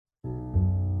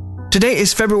Today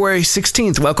is February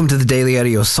 16th. Welcome to the Daily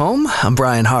Audio Psalm. I'm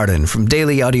Brian Hardin from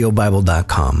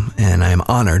dailyaudiobible.com, and I am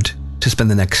honored to spend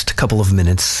the next couple of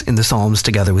minutes in the Psalms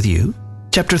together with you.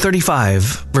 Chapter 35,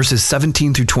 verses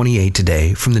 17 through 28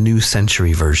 today from the New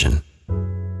Century Version.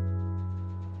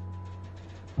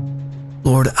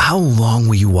 Lord, how long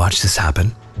will you watch this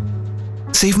happen?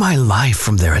 Save my life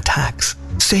from their attacks.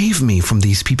 Save me from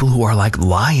these people who are like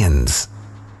lions.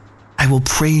 I will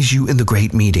praise you in the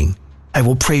great meeting. I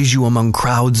will praise you among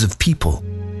crowds of people.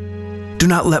 Do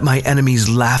not let my enemies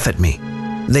laugh at me.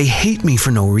 They hate me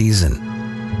for no reason.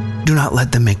 Do not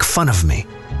let them make fun of me.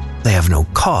 They have no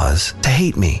cause to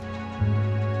hate me.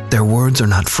 Their words are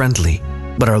not friendly,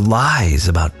 but are lies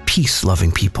about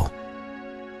peace-loving people.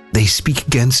 They speak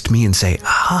against me and say,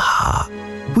 "Ah,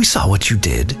 we saw what you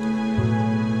did."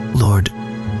 Lord,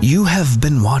 you have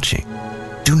been watching.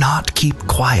 Do not keep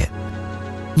quiet.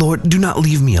 Lord, do not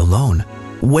leave me alone.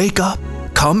 Wake up,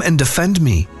 come and defend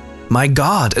me. My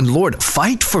God and Lord,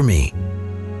 fight for me.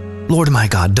 Lord my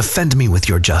God, defend me with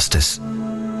your justice.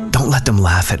 Don't let them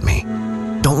laugh at me.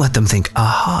 Don't let them think,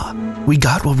 "Aha, we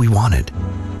got what we wanted."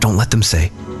 Don't let them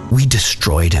say, "We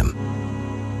destroyed him."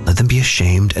 Let them be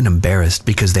ashamed and embarrassed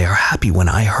because they are happy when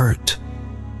I hurt.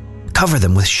 Cover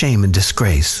them with shame and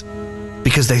disgrace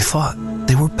because they thought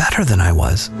they were better than I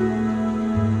was.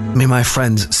 May my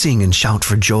friends sing and shout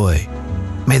for joy.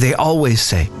 May they always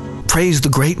say, "Praise the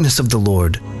greatness of the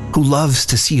Lord, who loves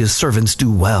to see his servants do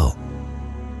well."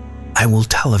 I will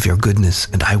tell of your goodness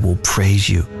and I will praise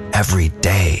you every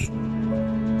day.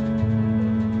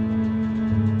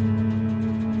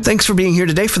 Thanks for being here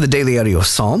today for the Daily Audio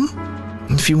Psalm.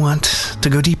 If you want to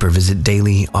go deeper, visit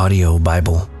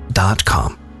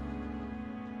dailyaudiobible.com.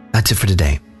 That's it for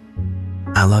today.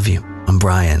 I love you. I'm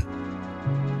Brian,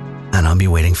 and I'll be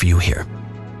waiting for you here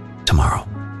tomorrow.